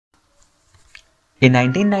In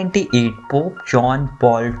 1998, Pope John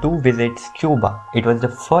Paul II visits Cuba. It was the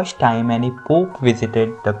first time any pope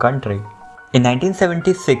visited the country. In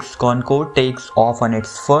 1976, Concorde takes off on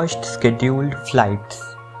its first scheduled flights.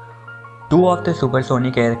 Two of the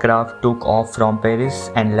supersonic aircraft took off from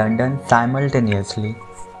Paris and London simultaneously.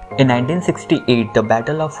 In 1968, the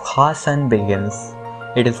Battle of Khe Sanh begins.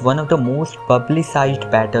 It is one of the most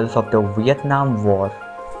publicized battles of the Vietnam War.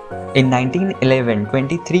 In 1911,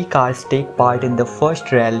 23 cars take part in the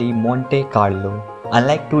first Rally Monte Carlo.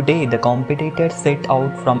 Unlike today, the competitors set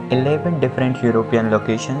out from 11 different European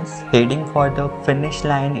locations, heading for the finish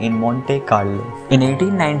line in Monte Carlo. In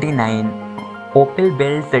 1899, Opel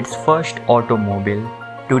builds its first automobile.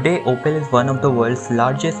 Today, Opel is one of the world's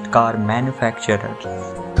largest car manufacturers.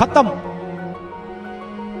 Khatam.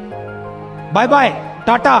 Bye bye.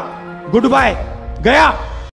 Tata. Goodbye. Gaya.